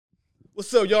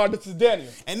What's up, y'all? This is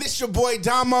Daniel. And this your boy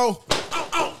Damo.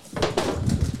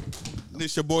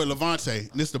 This your boy Levante.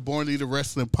 And this the Born Leader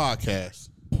Wrestling Podcast.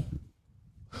 I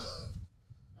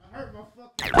hurt my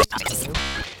fucking...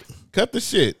 Cut the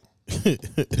shit.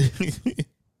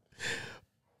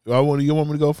 You want me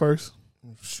to go first?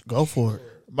 Go for it.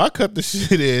 My cut the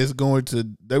shit is going to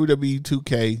WWE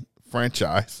 2K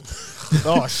franchise.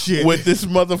 Oh, shit. With this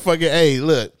motherfucking, hey,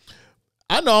 look.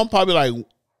 I know I'm probably like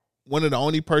one of the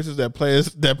only persons that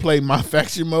play my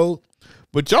faction mode,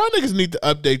 but y'all niggas need to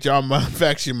update y'all my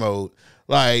faction mode.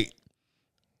 Like,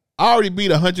 I already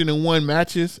beat 101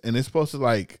 matches, and it's supposed to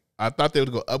like, I thought they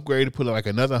would go upgrade to put like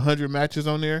another 100 matches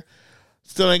on there.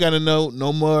 Still ain't got to know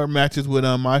no more matches with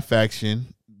my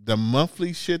faction. The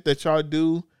monthly shit that y'all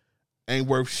do ain't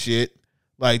worth shit.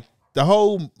 Like, the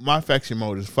whole my faction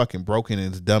mode is fucking broken and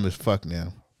it's dumb as fuck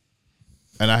now.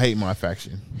 And I hate my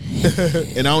faction.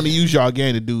 And I only use y'all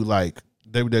game to do like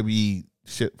WWE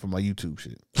shit for my YouTube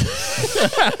shit.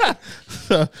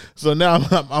 so now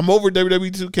I'm over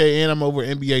WWE 2K and I'm over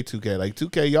NBA 2K. Like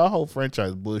 2K, y'all whole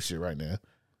franchise bullshit right now.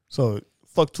 So,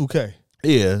 fuck 2K.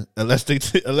 Yeah, unless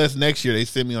next year they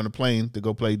send me on a plane to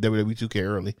go play WWE 2K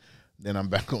early. Then I'm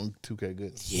back on 2K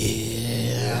good.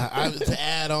 Yeah. To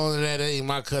add on to that, ain't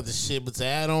my cut the shit, but to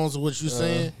add on to what you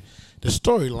saying, the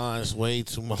storyline is way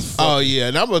too much. Oh yeah,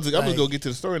 and I'm gonna go get to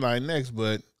the storyline next,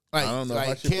 but like, I don't know like,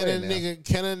 if I should play it now.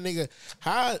 Can a nigga,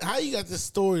 how you got this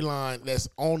storyline that's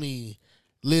only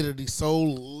literally so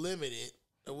limited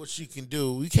of what you can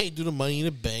do? You can't do the Money in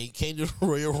the Bank, you can't do the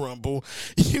Royal Rumble.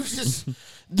 You just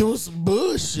doing some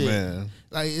bullshit. Man.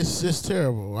 Like, it's just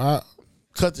terrible. I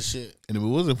cut the shit. And if it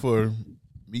wasn't for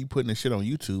me putting the shit on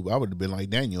YouTube, I would have been like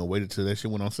Daniel and waited till that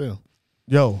shit went on sale.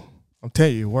 Yo, I'm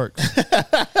telling you, it works.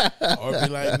 Or be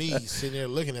like me, sitting there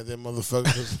looking at that motherfucker.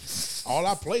 'Cause all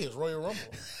I play is Royal Rumble.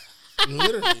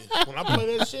 Literally, when I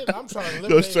play that shit, I'm trying to eliminate.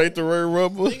 Go straight to Royal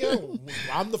Rumble. Nigga,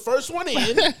 I'm the first one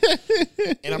in,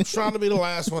 and I'm trying to be the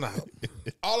last one out.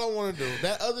 All I want to do.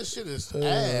 That other shit is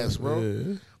ass, bro.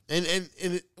 Yeah.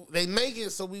 And they make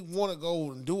it so we want to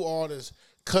go and do all this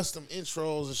custom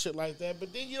intros and shit like that,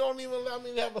 but then you don't even allow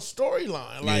me to have a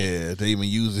storyline. Like, yeah, they even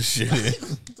use the shit.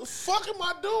 the fuck am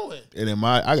I doing? And then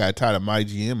I got tired of my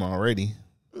GM already.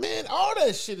 Man, all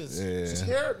that shit is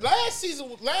terrible.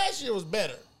 Last year was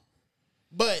better,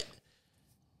 but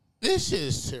this shit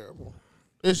is terrible.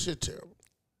 This shit terrible.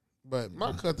 But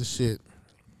my cut the shit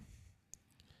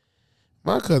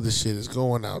is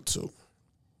going out to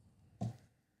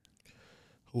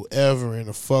whoever in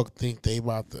the fuck think they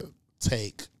about to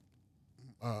take,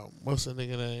 what's the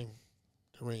nigga name?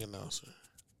 The ring announcer.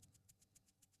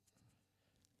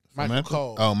 Michael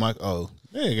Cole. Oh, Mike. Oh,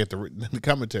 they get the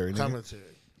commentary. Commentary.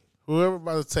 Whoever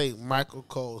about to take Michael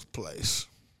Cole's place.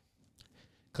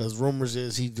 Because rumors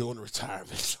is he's doing a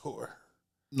retirement tour.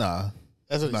 Nah,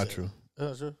 that's not true.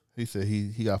 That's not true. He said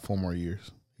he got 4 more years.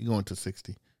 He going to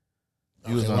 60. He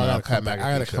Okay, was on the Pat McAfee I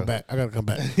gotta show. come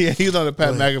back. Yeah, he was on the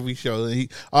Pat McAfee show. And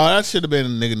that should have been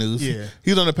in nigga news. Yeah. He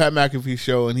was on the Pat McAfee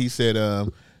show and he said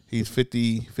he's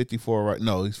 54 right.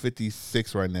 No, he's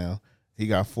 56 right now. He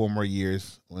got 4 more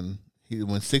years. When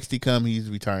 60 come, he's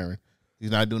retiring. He's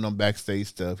not doing no backstage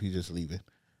stuff. He's just leaving.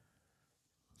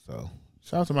 So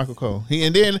shout out to Michael Cole.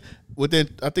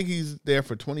 I think he's there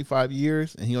for 25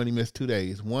 years and he only missed 2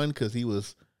 days. One because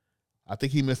I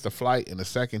think he missed a flight, and the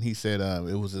second he said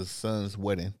it was his son's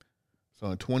wedding. So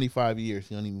in 25 years,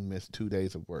 he only missed 2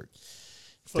 days of work.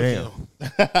 Fuck Damn. him.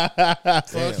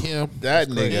 Fuck him. That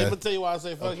nigga. Yeah, I'm gonna tell you why I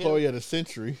say fuck him. Employee of the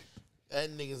century. That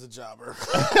nigga's a jobber.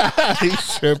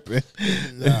 He's tripping.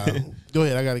 Nah. Go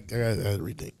ahead. I gotta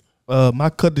rethink. My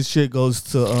cut the shit goes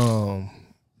to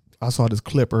I saw this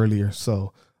clip earlier,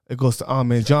 so it goes to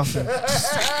Ahmed Johnson.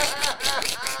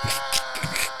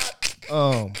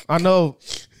 I know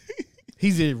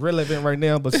he's irrelevant right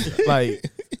now, but like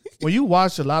when you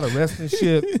watch a lot of wrestling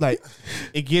shit, like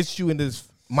it gets you in this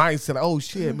mindset, like, oh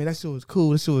shit, man, that shit was cool,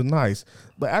 that shit was nice.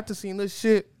 But after seeing this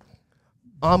shit,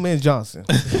 Ahmed Johnson,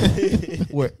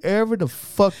 wherever the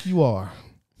fuck you are,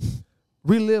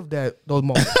 relive those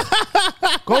moments.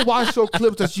 Go watch your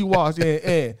clips that you watched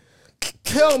and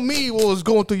tell me what was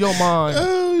going through your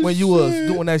mind when you was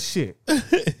doing that shit.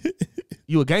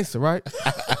 You a gangster, right?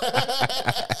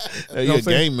 You a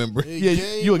gang member. Yeah,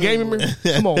 you a gang member?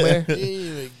 Come on, man. He ain't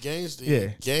even a gangster. Yeah.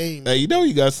 Game. Hey, you know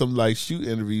he got some like shoot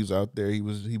interviews out there. He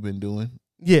been doing.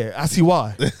 Yeah, I see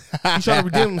why. He's trying to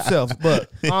redeem himself, but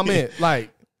Ahmed,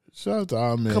 like, shout out to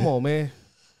Ahmed. come on, man.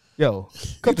 Yo,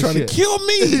 cut the trying shit. to kill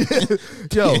me.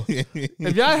 Yo,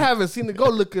 if y'all haven't seen it, go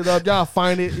look it up. Y'all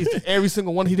find it. It's every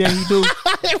single one he do.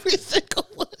 Every single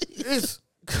one. It's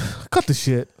cut the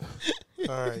shit.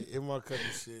 All right, I'm gonna cut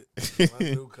this shit. I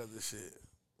do cut this shit.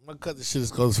 I'm gonna cut this shit.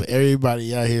 This goes for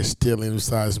everybody out here stealing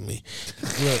besides me.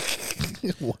 Look,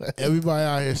 What? everybody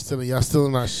out here stealing. Y'all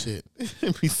stealing our shit.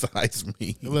 Besides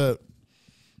me. Look,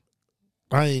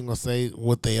 I ain't gonna say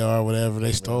what they are, or whatever.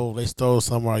 They stole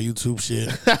some of our YouTube shit.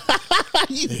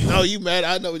 You mad?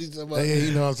 I know what you're talking about. Yeah,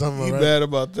 you know what I'm talking about. You right? mad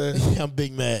about that? I'm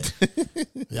big mad.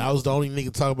 Yeah, I was the only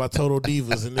nigga talking about Total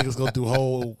Divas, and niggas go through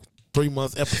whole 3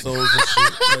 months episodes and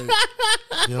shit. Like,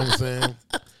 you know what I'm saying?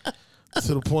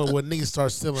 To the point where niggas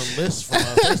start stealing lists from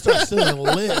us. They start stealing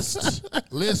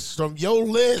lists from your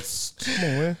list. Come on,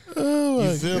 man. Oh,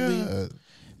 You feel me?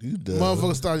 You done.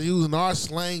 Motherfuckers started using our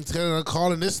slang,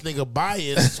 calling this nigga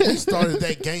biased. We started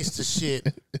that gangster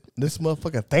shit. This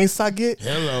motherfucker thanks I get.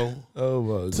 Hello. Oh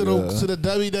my To the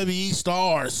WWE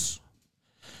stars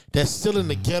that's still in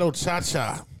the ghetto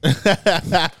cha-cha.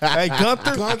 Hey,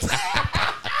 Gunther.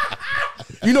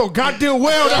 You know goddamn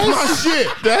well that's my shit.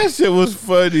 That shit was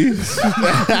funny.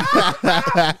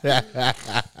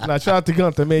 Now, shout out to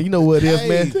Gunther, man. You know what it is,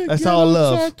 man. That's all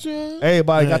love.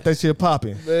 Everybody got that shit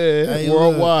popping. Man, Hey,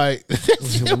 worldwide.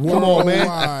 Come on,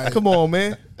 man. Come on,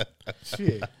 man.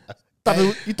 Shit.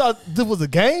 You thought this was a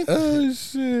game? Oh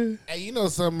shit. Hey, you know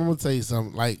something? I'm gonna tell you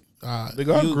something. Like,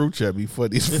 Nigga, our group chat be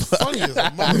funny as it's fuck. funny as a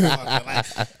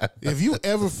motherfucker. Like, if you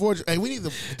ever forge, hey, we need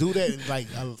to do that and like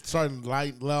start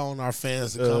allowing our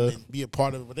fans to come and be a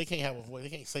part of it. But they can't have a voice. They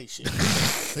can't say shit.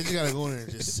 They just gotta go in there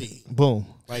and just see. Boom.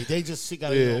 Like they just shit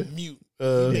gotta go on mute.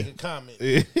 You make a comment.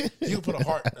 You can put a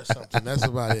heart or something. That's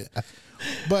about it.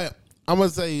 But I'm gonna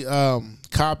say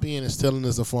copying and stealing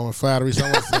is a form of flattery. So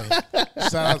I'm gonna say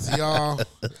shout out to y'all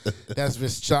that's been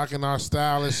shocking our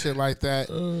style and shit like that.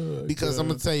 Because I'm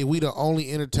gonna tell you, we the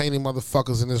only entertaining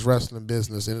motherfuckers in this wrestling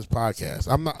business in this podcast.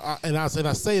 I'm not, and I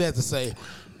say that to say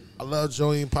I love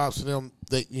Joey and Pops and them,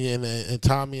 and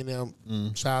Tommy and them.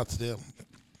 Shout out to them.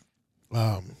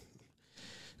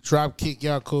 Dropkick,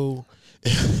 y'all cool.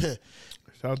 Shout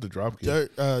out to Dropkick.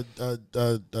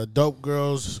 Dope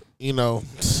girls, you know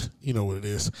what it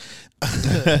is.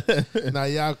 Now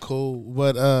y'all cool,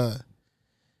 but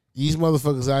these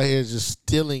motherfuckers out here just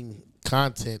stealing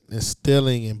content and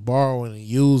stealing and borrowing and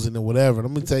using and whatever.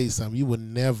 Let me tell you something. You would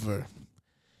never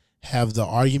have the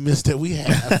arguments that we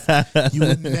have. You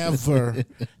would never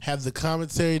have the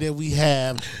commentary that we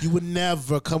have. You would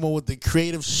never come up with the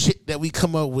creative shit that we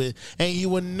come up with, and you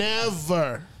would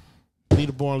never be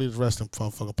the Born Leaders Wrestling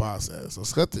fucking podcast. So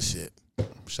cut this shit.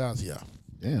 Shout out to y'all.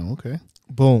 Damn, okay.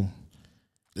 Boom.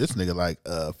 This nigga like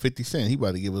 50 Cent. He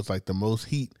about to give us like the most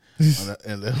heat on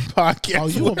the podcast. Oh,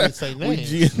 you want me to say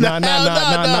names?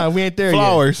 Nah. We ain't there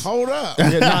Flowers. Hold up.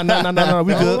 yet. Yeah, nah.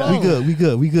 We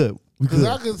good. Because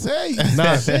I can tell you.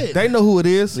 Nah, shit. they know who it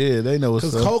is. Yeah, they know what's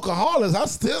Because up. Coca-Colas, I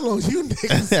still on you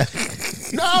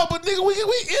niggas. No, but nigga, we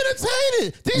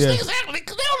entertaining. These niggas act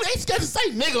they scared to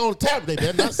say nigga on tap. They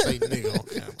better not say nigga on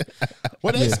camera.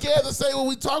 Well, they scared to say what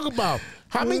we talk about.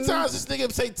 How many times this nigga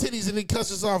say titties and he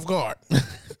cuts us off guard?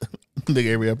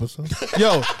 Nigga, every episode.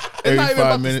 Yo, it's Every not even 5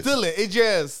 about minutes. stealing. It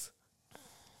just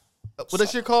what that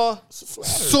shit called?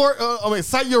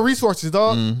 Cite your resources,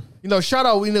 dog. You know, shout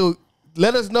out.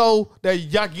 Let us know that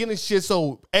y'all getting shit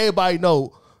so everybody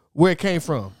know where it came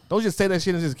from. Don't just say that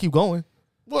shit and just keep going.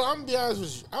 Well, I'm gonna be honest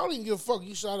with you. I don't even give a fuck.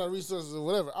 You shout out resources or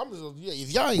whatever. I'm just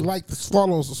if y'all ain't like this,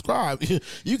 follow and subscribe, you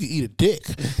can eat a dick.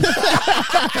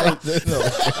 I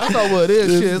know what it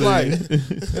is. Shit, it's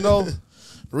like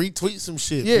retweet some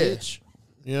shit, Yeah. bitch.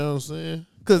 You know what I'm saying?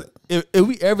 because if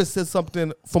we ever said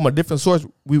something from a different source,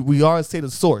 we always say the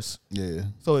source. Yeah.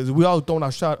 So we all throwing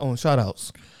our shout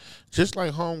outs. Just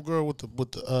like homegirl with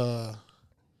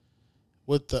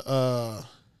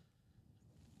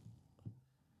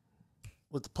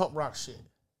the pump rock shit.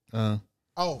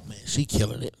 Oh man, she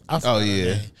killing it. I forgot her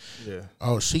name. Yeah.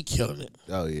 Oh, she killing it.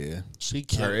 Oh yeah. She Her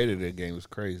killing it. editor game was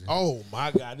crazy. Oh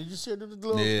my god, did you see her do the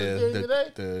little thing Yeah.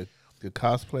 today? The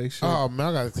cosplay shit. Oh man,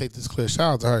 I gotta take this clip.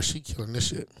 Shout out to her. She killing this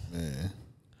shit. Man.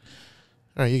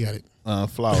 All right, you got it.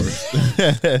 Flowers.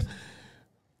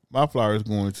 My flowers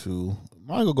going to.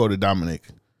 I'm gonna go to Dominic.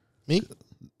 Me?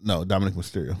 No, Dominic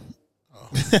Mysterio.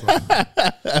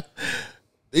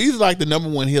 He's like the number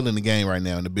one heel in the game right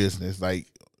now in the business. Like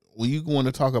when you want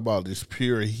to talk about this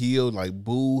pure heel, like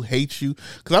boo, hate you.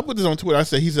 Because I put this on Twitter. I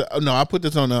said I put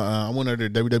this on. I went under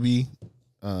the WWE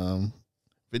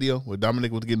video where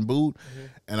Dominic was getting booed,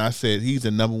 and I said he's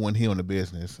the number one heel in the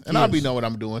business. And I know what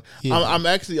I'm doing.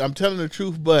 I'm telling the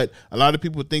truth, but a lot of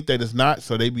people think that it's not,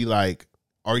 so they be like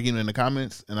arguing in the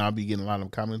comments, and I'll be getting a lot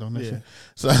of comments on that shit.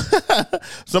 So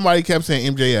somebody kept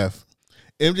saying MJF.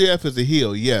 MJF is a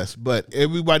heel, yes, but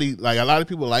everybody, like a lot of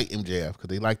people like MJF because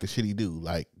they like the shit he do.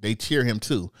 Like they cheer him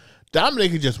too.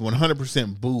 Dominic is just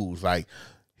 100% booze. Like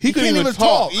he couldn't can't even even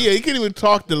talk. talk. Yeah, he couldn't even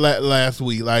talk the last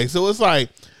week. Like so, it's like,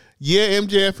 yeah,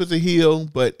 MJF is a heel,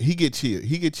 but he get cheered.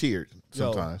 He get cheered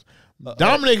sometimes.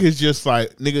 Dominic is just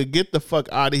like, nigga, get the fuck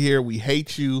out of here. We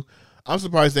hate you. I'm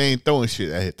surprised they ain't throwing shit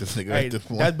at this nigga at this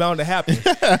point. That's bound to happen.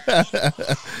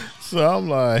 So I'm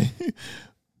like,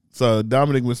 so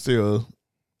Dominic Mysterio,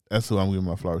 that's who I'm giving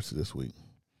my flowers to this week.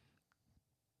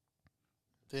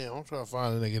 Damn, I'm trying to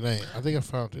find the nigga name. I think I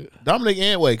found it. Dominic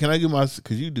and wait, can I give my,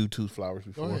 because you do 2 flowers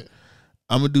before. Go ahead.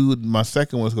 I'm going to do my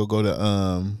second one's going to go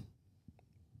to,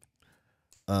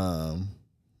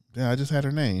 yeah, I just had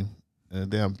her name. And a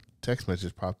damn text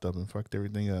message popped up and fucked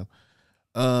everything up.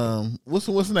 What's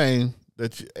the name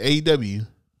that AEW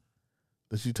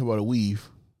that you talk about a weave?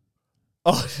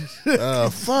 Oh,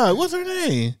 Fuck, what's her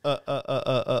name?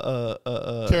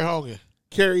 Terry Hogan.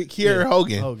 Kiera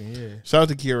Hogan. Hogan, yeah. Shout out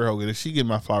to Kiera Hogan. And she get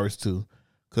my flowers too.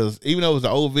 Because even though it was an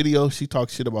old video, she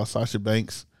talked shit about Sasha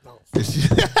Banks. No. And she-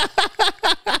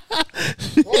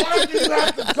 Why do you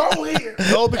have to go here?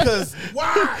 No, because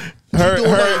Why?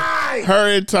 her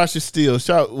and Tasha Steele.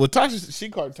 She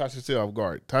caught Tasha Steele off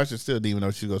guard. Tasha Steele didn't even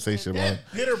know she was gonna say shit about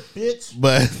That bitter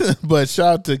bitch. but shout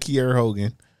out to Kiera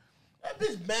Hogan. That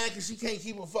bitch mad because she can't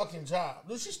keep a fucking job.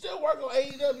 Does she still work on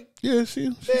AEW? Yeah,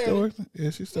 she's still working. Yeah,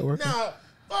 she's still working. Nah,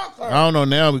 fuck her. I don't know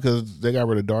now because they got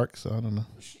rid of Dark, so I don't know.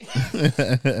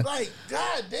 Like,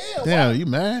 goddamn. Damn, you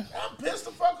mad? I'm pissed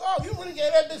the fuck off. You really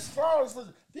gave that bitch flowers for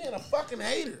being a fucking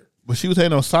hater. But she was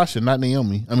hating on Sasha, not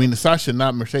Naomi. I mean, Sasha,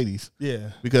 not Mercedes.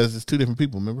 yeah, Because it's 2 different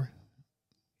people, remember?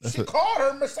 She called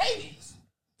her Mercedes.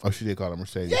 Oh, she did call her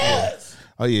Mercedes. Yes.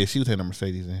 Oh, yeah, she was hating on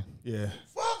Mercedes then. yeah.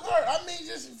 Fuck her. I mean,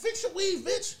 just fix your weave,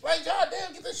 bitch. Like,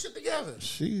 goddamn, get that shit together.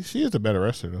 She is a better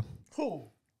wrestler, though. Who?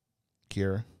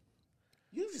 Kiera.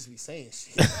 You just be saying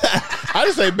shit. I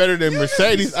just say better than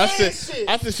Mercedes. I saying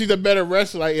said shit. she's a better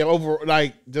wrestler, like over,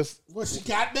 like just What, she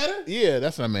got better? yeah.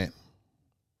 That's what I meant.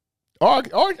 Or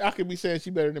I could be saying she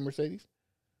better than Mercedes.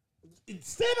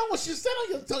 Stand on what you stand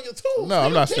on your toes. No,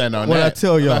 I'm not standing on What that. I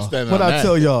tell I'm not y'all? standing What on I that.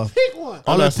 tell y'all? Pick one. I'm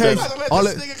All not it takes. I'm about to let All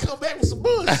this it. nigga come back with some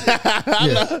bullshit.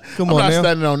 Yeah. Come I'm on not now.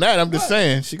 standing on that. I'm just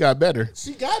saying she got better.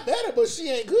 She got better, but she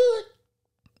ain't good.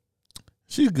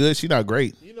 She's good. She's not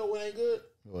great. You know what ain't good?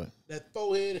 What? That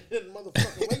forehead and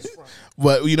motherfucking waist front.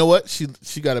 But you know what? She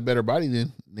got a better body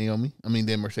than Naomi. I mean,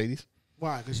 than Mercedes.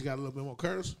 Why? Because she got a little bit more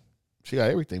curves. She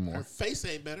got everything Her more. face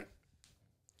ain't better.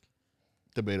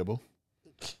 Debatable.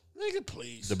 Nigga,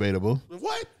 please. Debatable.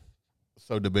 What?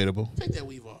 So debatable. Take that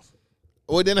weave off.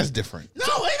 Well, then that's different. No,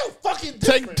 ain't no fucking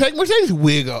different. Take Mercedes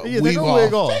wig off. Yeah, weave take a off.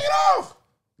 wig off. Take it off.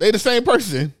 They the same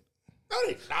person. No,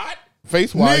 they not.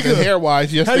 Face wise and Nigga. hair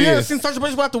wise, yes, Have they you ever is. seen Sasha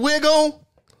Banks without the wig on?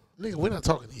 Nigga, we're not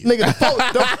talking to you. Nigga,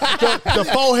 the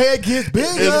forehead gets bigger.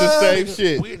 It's the same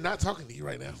shit. We're not talking to you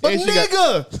right now. But And she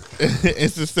got- nigga,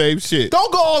 It's the same shit.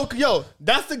 don't go on. Yo,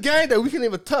 that's the game that we can't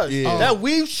even touch. Yeah. That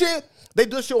weave shit, they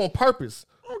do shit on purpose.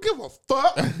 I don't give a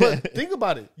fuck. But think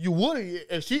about it. You would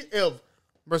if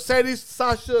Mercedes,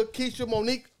 Sasha, Keisha,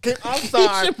 Monique came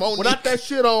outside Keisha, Monique. without that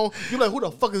shit on, you like, who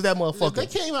the fuck is that If they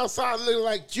motherfucker? came outside looking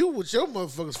like you with your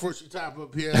motherfuckers first you top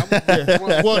up here.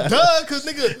 Well, duh, cause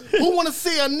nigga, who want to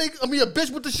see a bitch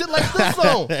with the shit like this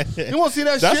on? You want to see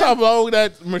that That's shit? how long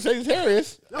that Mercedes hair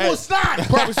is. No, it's not.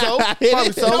 Probably so.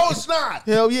 Probably so. No, it's not.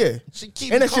 Hell yeah. She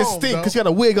keep And that shit calm, stink bro. because she got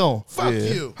a wig on. Fuck Yeah.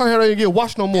 you. Her hair don't even get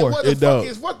washed no more. What It the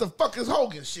don't. fuck is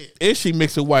Hogan shit? Is she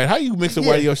mixing white? How you mixing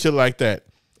white in your shit like that?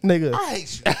 Nigga. I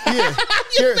hate you.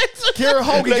 Yeah. Kiera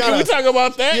Hogan Like, got can we a, talk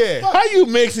about that? Yeah. How you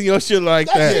mixing your shit like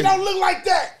That shit that? don't look like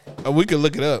that. We can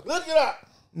look it up. Look it up.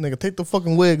 nigga, take the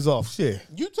fucking wigs off. Shit.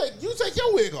 You take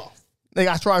your wig off.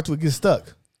 Nigga, I tried to get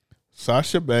stuck.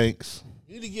 Sasha Banks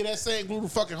You need to get that same glue to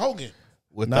fucking Hogan. Nah,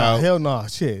 without hell nah.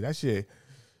 Shit. That shit.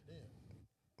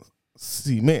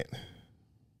 Cement.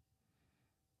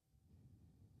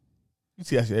 You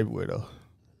see that shit everywhere though.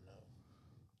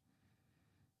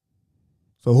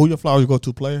 So who your flowers go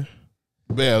to, player?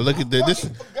 Man, look at this.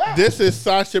 fucking forgot. This is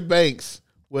Sasha Banks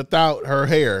without her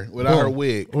hair, without her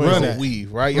wig, Run with it. a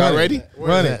weave. Right? Y'all Run it. ready?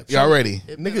 Run it. Y'all ready?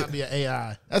 It Nigga. nigga not be an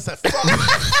AI. That's a fuck.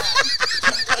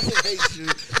 I hate you.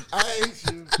 I hate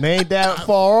you. They ain't that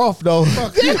far off though.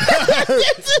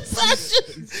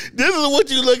 This is what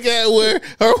you look at where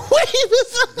her wave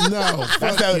is on. No, That's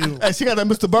fuck you. that, she got that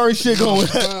Mr. Burns shit going.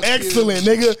 Fuck Excellent,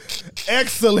 nigga.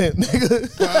 Excellent, nigga.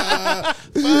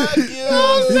 Fuck you.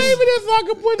 Oh, save it so I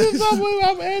can put this up when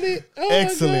I'm edit. Oh my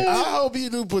Excellent. God. I hope you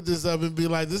do put this up and be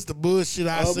like, this is the bullshit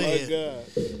I Oh said.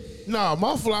 my God. No,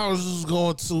 my flowers is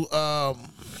going to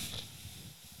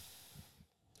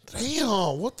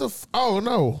damn, what the oh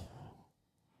no.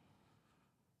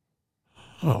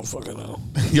 I don't fucking know.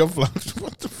 Your flowers.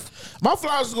 What the? My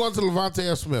flowers is going to Levante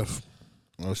F. Smith.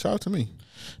 Oh, shout out to me.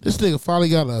 This nigga finally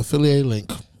got an affiliate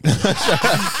link.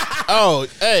 Oh,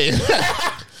 hey.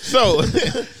 So,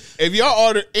 if y'all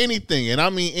order anything, and I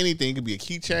mean anything, it could be a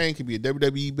keychain, it could be a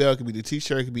WWE belt, it could be the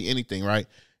t-shirt, it could be anything, right?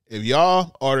 If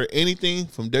y'all order anything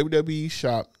from WWE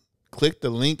Shop, click the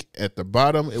link at the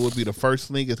bottom. It will be the first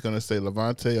link. It's going to say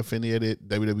Levante affiliated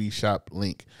WWE Shop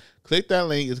link. Click that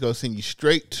link. It's going to send you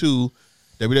straight to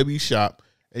WWE Shop,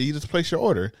 and you just place your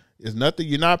order. It's nothing.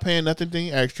 You're not paying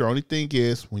nothing extra. Only thing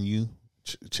is when you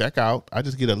check out, I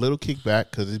just get a little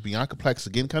kickback because it's beyond complex.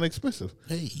 It's getting kind of expensive.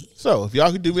 Hey. So if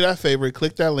y'all could do me that favor,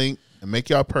 click that link and make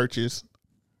y'all purchase.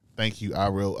 Thank you. I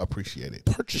will appreciate it.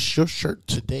 Purchase your shirt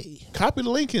today. Copy the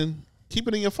link and keep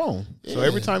it in your phone. Yeah. So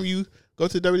every time you go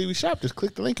to WWE Shop, just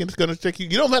click the link and it's going to take you.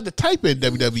 You don't have to type in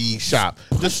WWE Shop.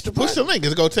 Just push the link.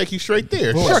 It's going to take you straight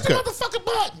there. Shortcut. Push the motherfucking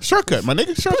button. Shortcut, my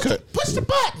nigga. Shortcut. Push the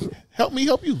button. Help me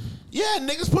help you. Yeah,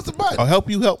 niggas push the button. I'll help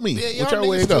you help me. Yeah, whichever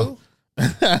way it go.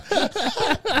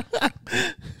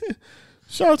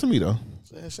 Shout out to me, though.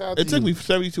 It took me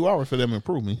 72 hours for them to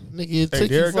improve me. Nigga, it took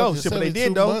there you it goes. fucking Shit, but they 72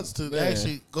 did, though. months to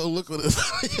actually go look for this.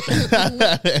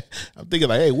 I'm thinking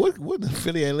like, hey, what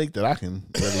affiliate link that I can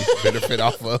really benefit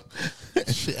off of?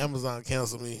 Shit, Amazon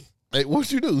canceled me. Hey,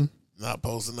 what you do? Not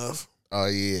post enough. Oh,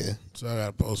 yeah. So I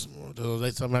gotta post more.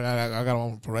 They told me I got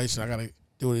on probation. I gotta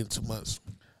do it in 2 months.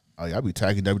 Oh, yeah, I be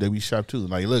tagging WWE Shop too.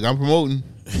 Like, look, I'm promoting.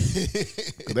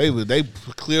 they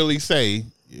clearly say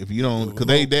if you don't, because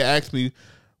they asked me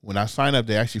when I sign up,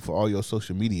 they ask you for all your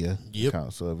social media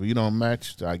accounts. So if you don't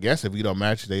match, I guess if you don't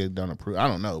match, they don't approve. I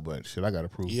don't know, but shit, I got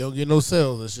approved. You don't get no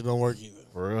sales. That shit don't work either.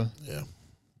 For real? Yeah.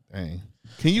 Dang.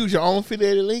 Can you use your own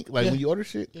affiliated link, like when you order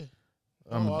shit? Yeah.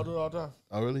 I'll do it all the time.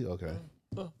 Oh, really? Okay.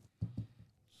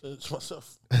 Send it to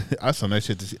myself. I sent that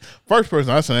shit to first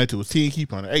person I sent that to was Teen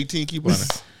Keep on it. 18 Keep on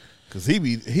it. Cause he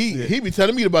be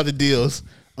telling me about the deals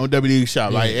on WWE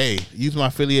Shop. Like, hey, use my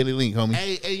affiliated link, homie.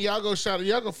 Hey, y'all go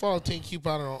follow Team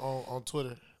Couponer on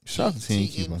Twitter. Shout out to Team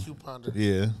Couponer.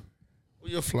 Yeah.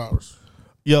 Where your flowers?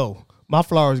 Yo, my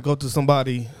flowers go to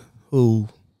somebody who,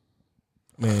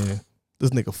 man,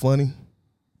 this nigga funny.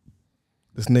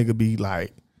 This nigga be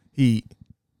like, he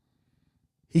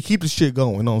keep the shit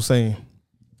going, you know what I'm saying?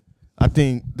 I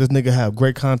think this nigga have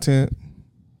great content.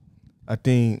 I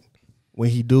think when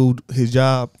he do his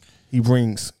job, he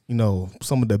brings,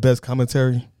 some of the best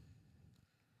commentary.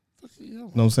 You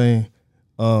know what I'm saying?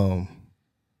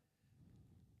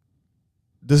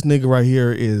 This nigga right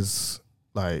here is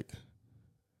like,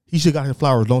 he should got his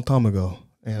flowers a long time ago,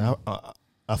 and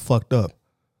I fucked up,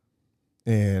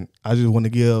 and I just want to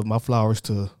give my flowers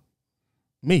to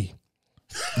me.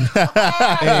 And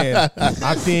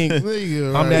I think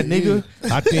I'm that nigga.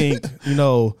 I think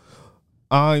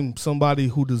I'm somebody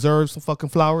who deserves some fucking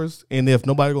flowers, and if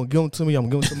nobody gonna give them to me, I'm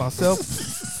giving them to myself.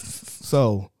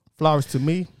 So flowers to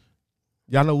me.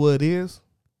 Y'all know what it is.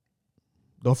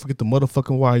 Don't forget the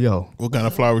motherfucking YO. What kind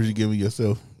of flowers you giving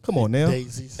yourself? Come on now.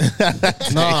 Daisies.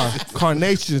 Nah,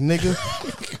 carnations, nigga.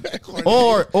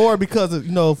 Or because of,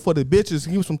 for the bitches,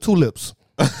 give me some tulips.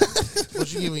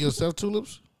 What, you giving yourself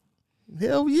tulips?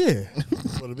 Hell yeah.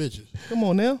 For the bitches. Come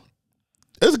on now.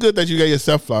 It's good that you got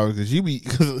yourself flowers because you be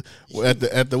at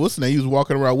the what's the name? You was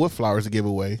walking around with flowers to give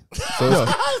away. So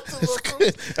it's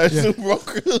good. That's super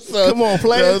broker. So, come on,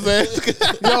 player. You know what I'm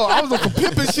saying? Yo, I was on some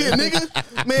pimping shit,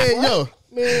 nigga. Man,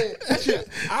 that shit.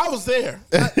 I was there.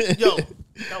 That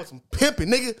was some pimping,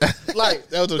 nigga. Like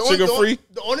that was a sugar free.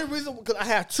 The only reason because I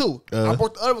had two. I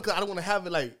bought the other one because I don't want to have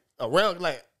it like around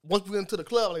like. Once we get into the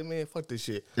club, like, man, fuck this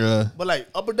shit. Yeah. But like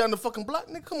up and down the fucking block,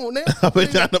 nigga, come on now. Up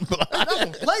and down the block. I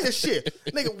don't play this shit.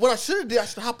 Nigga, what I should have did, I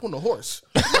should hop on the horse.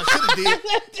 That's what I should have did.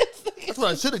 That's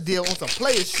what I should have did on some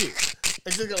player shit.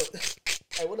 And just go,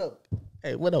 hey, what up?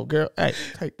 Hey, what up, girl? Hey,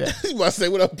 take that. You about to say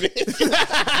what up, bitch?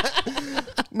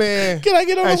 Man. Can I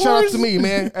get on the horse? Shout out to me,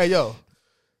 man. Hey, yo.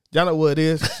 Y'all know what it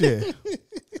is. Shit.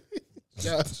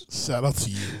 Shout out to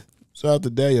you. Shout out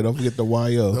to Daniel. Don't forget the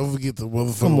YO. Don't forget the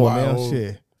motherfucking Come on, YO. man.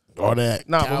 Shit. Or that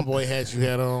cowboy hat you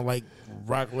had on, like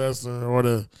Brock Lesnar, or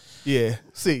the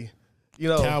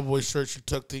cowboy shirt you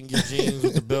tucked in your jeans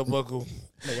with the belt buckle.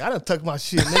 Nigga, I done tucked my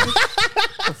shit, nigga.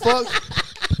 The fuck?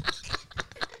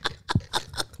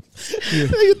 Yeah.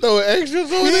 Nigga throwing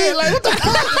extras on there. Like, what the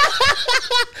fuck?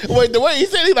 Wait, the way he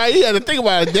said he had to think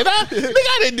about it. Did I? Nigga,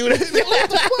 I didn't do that.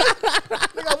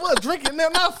 Nigga, I was drinking there.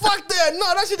 Nah, fuck that.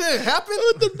 No, that shit didn't happen.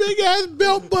 With the big ass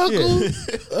belt buckle. Yeah.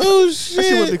 Oh, shit. That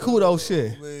shit would be cool, though,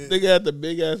 shit. Man. Nigga had the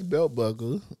big ass belt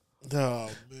buckle. Oh,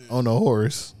 man. On a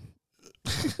horse.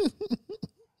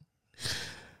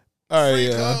 All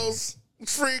right,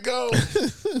 Free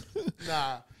goals.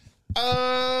 Nah.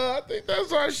 I think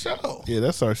that's our show. Yeah,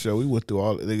 that's our show. We went through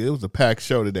all. It was a packed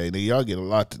show today. Nigga, y'all get a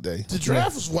lot today. The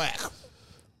draft was whack.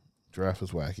 Draft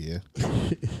was whack. Yeah.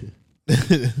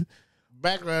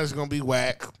 Background is gonna be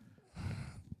whack.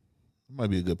 Might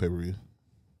be a good pay-per-view.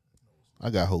 I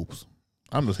got hopes.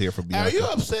 I'm just here for Bianca. Are you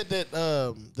upset that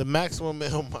the maximum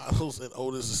male models and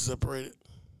Otis is separated?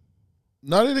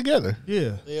 No, they're together.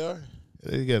 Yeah, They are.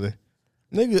 They're together.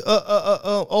 nigga.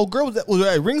 Old girl was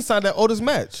at ringside that Otis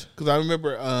match. Because I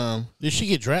remember. Did she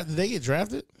get drafted? Did they get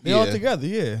drafted? They all together.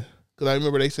 Yeah. Because I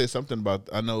remember they said something about.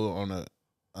 I know on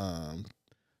a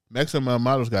maximum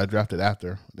models got drafted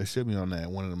after. They should be on that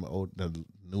one of them the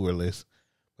newer lists.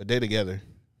 But they together.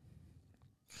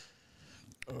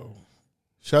 Oh.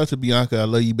 Shout out to Bianca. I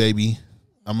love you, baby.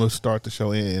 I'm gonna start the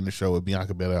show and end the show with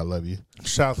Bianca Belair. I love you.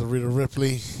 Shout out to Rita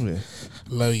Ripley. Yeah.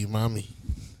 Love you, mommy.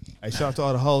 Hey, shout out to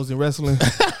all the hoes in wrestling.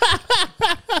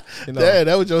 You know, Yeah,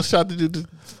 that was your shot to do to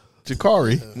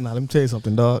Jakari. nah, let me tell you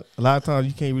something, dog. A lot of times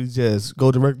you can't really just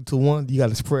go directly to one. You got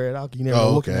to spread it out. You never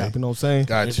know what can happen. You know what I'm saying?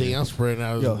 Gotcha. Everything I'm spreading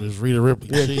out Yo. is Rita Ripley.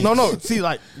 Yeah. Jeez. No. See,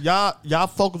 like y'all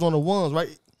focus on the ones, right?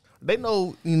 They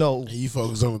know, you know. And you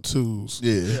focus on the twos.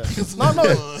 Yeah. No.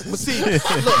 But see,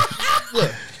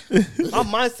 look. My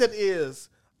mindset is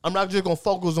I'm not just gonna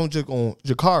focus on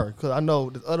Jakari because I know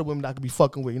there's other women that I could be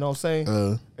fucking with. You know what I'm saying?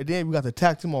 And then we got the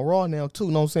tag team on Raw now too.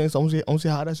 You know what I'm saying? So I'm gonna see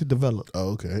how that should develop.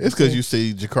 Oh, okay. It's because you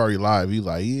see Jakari live. You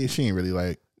like, yeah, she ain't really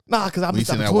like. Nah, because I be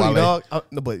seen that 20, Wale? dog.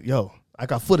 No, but yo, I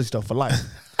got footage stuff for life.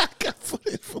 I got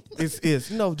footage from.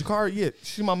 It's you know Jakari. Yeah,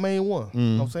 she my main one. You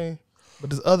know what I'm saying? But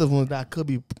there's other ones that I could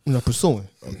be pursuing.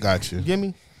 Got you. You get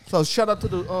me? So shout out to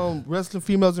the wrestling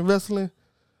females in wrestling.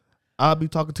 I'll be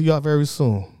talking to y'all very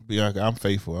soon. Bianca, I'm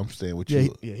faithful. I'm staying with Yeah,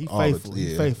 you. he all faithful. the-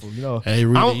 He's yeah. faithful. You know. Hey,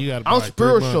 Rita, you got. I'm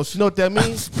spiritual. So you know what that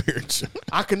means? Spiritual.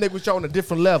 I connect with y'all on a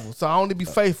different level. So I only be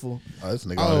faithful. Oh, this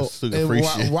nigga on this super free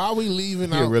shit. Why we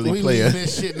leaving He out? really We player. leaving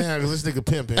this shit now because this nigga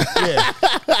pimping. Yeah.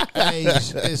 Hey,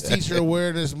 it's Teacher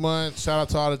Awareness Month. Shout out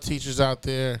to all the teachers out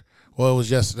there. Well, it was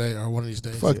yesterday or one of these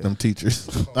days. Fuck them teachers.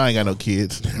 I ain't got no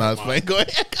kids. Nah, it's fine. Go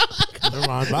ahead. Never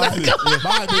mind. Bye,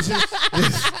 bye,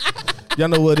 bitches. Y'all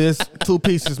know what it is. 2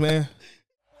 pieces, man.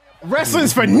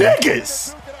 Wrestling's for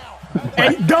niggas.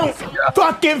 And don't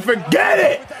fucking forget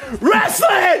it.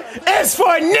 Wrestling is for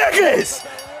niggas.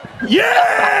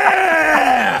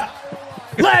 Yeah.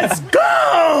 Let's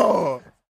go.